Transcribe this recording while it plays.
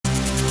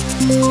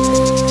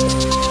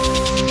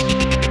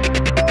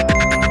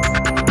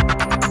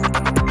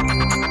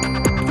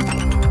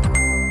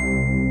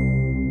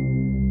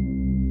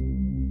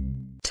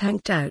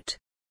Tanked out.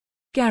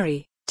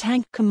 Gary,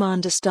 Tank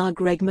Commander star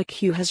Greg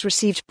McHugh has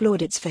received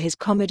plaudits for his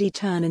comedy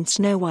turn in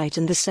Snow White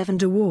and the Seven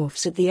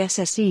Dwarfs at the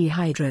SSE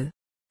Hydro.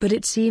 But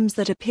it seems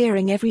that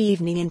appearing every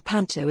evening in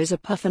panto is a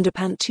puff and a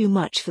pant too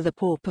much for the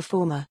poor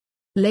performer.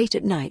 Late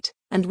at night,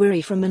 and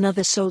weary from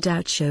another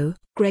sold-out show,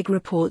 Greg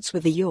reports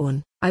with a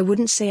yawn, "I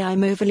wouldn't say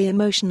I'm overly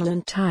emotional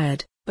and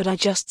tired, but I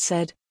just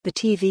said, the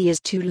TV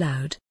is too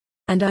loud.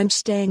 And I'm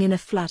staying in a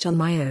flat on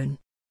my own.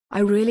 I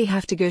really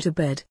have to go to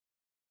bed."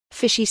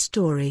 Fishy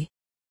story.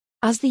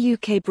 As the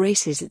UK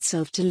braces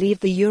itself to leave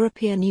the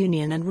European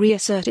Union and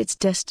reassert its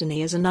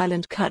destiny as an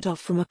island cut off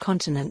from a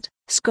continent,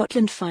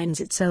 Scotland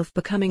finds itself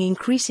becoming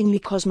increasingly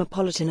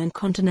cosmopolitan and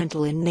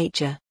continental in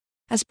nature.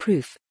 As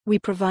proof, we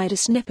provide a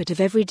snippet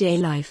of everyday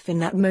life in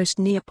that most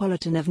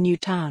Neapolitan of new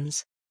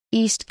towns,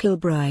 East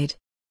Kilbride.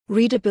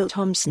 Reader Bill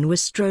Thomson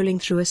was strolling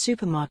through a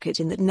supermarket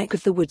in that neck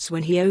of the woods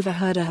when he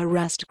overheard a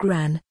harassed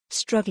gran,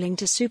 struggling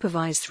to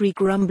supervise three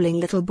grumbling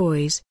little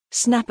boys,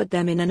 snap at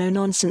them in a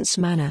no-nonsense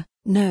manner,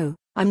 "No,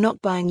 I'm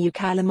not buying you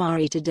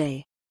calamari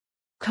today."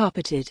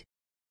 Carpeted.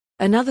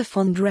 Another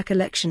fond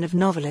recollection of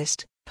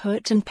novelist,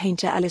 poet and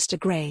painter Alistair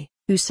Gray,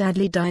 who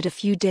sadly died a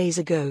few days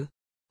ago.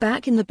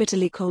 Back in the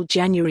bitterly cold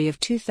January of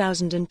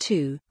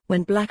 2002,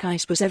 when black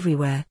ice was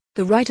everywhere,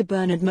 the writer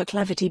Bernard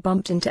McLavity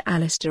bumped into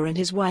Alistair and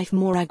his wife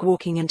Morag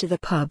walking into the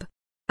pub.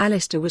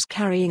 Alistair was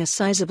carrying a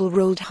sizable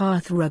rolled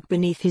hearth rug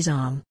beneath his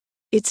arm.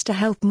 "It's to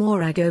help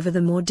Morag over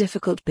the more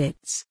difficult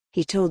bits,"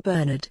 he told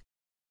Bernard.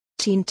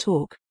 Teen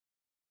talk.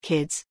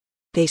 Kids.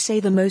 They say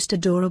the most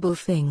adorable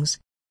things.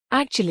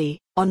 Actually,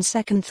 on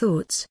second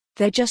thoughts,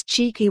 they're just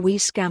cheeky wee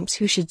scamps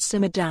who should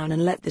simmer down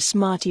and let the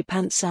smarty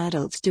pants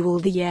adults do all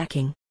the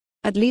yakking.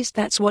 At least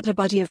that's what a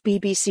buddy of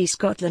BBC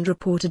Scotland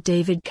reporter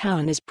David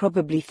Cowan is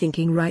probably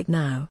thinking right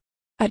now.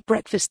 At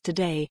breakfast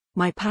today,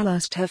 my pal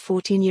asked her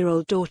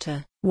 14-year-old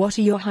daughter, "What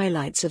are your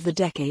highlights of the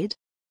decade?"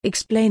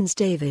 Explains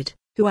David,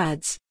 who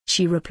adds,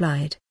 "She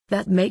replied,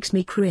 'That makes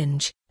me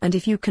cringe, and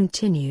if you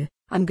continue,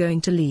 I'm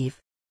going to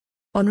leave.'"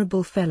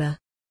 Honourable fella.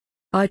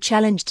 Our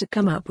challenge to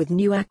come up with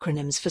new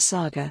acronyms for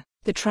Saga,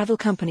 the travel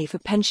company for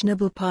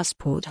pensionable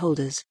passport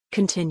holders,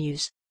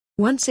 continues.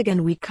 Once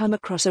again we come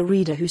across a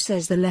reader who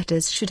says the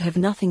letters should have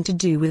nothing to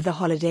do with the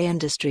holiday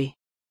industry.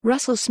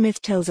 Russell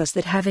Smith tells us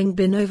that having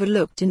been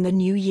overlooked in the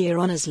New Year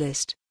honours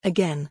list,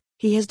 again,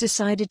 he has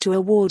decided to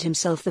award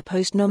himself the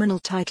post-nominal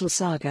title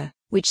Saga,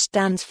 which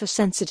stands for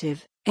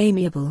sensitive,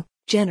 amiable,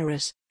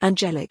 generous,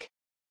 angelic.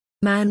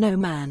 Man oh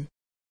man.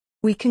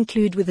 We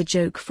conclude with a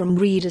joke from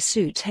reader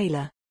Sue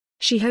Taylor.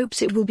 She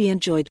hopes it will be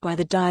enjoyed by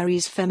the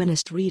diary's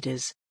feminist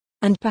readers.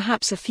 And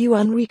perhaps a few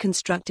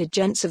unreconstructed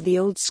gents of the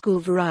old-school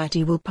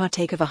variety will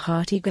partake of a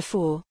hearty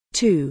guffaw,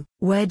 too.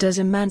 "Where does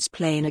a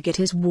mansplainer get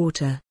his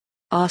water?"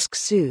 asks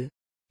Sue.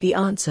 The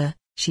answer,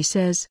 she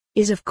says,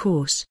 is of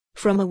course,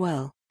 from a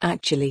well,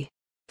 actually.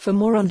 For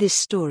more on this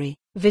story,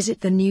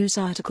 visit the news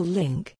article link.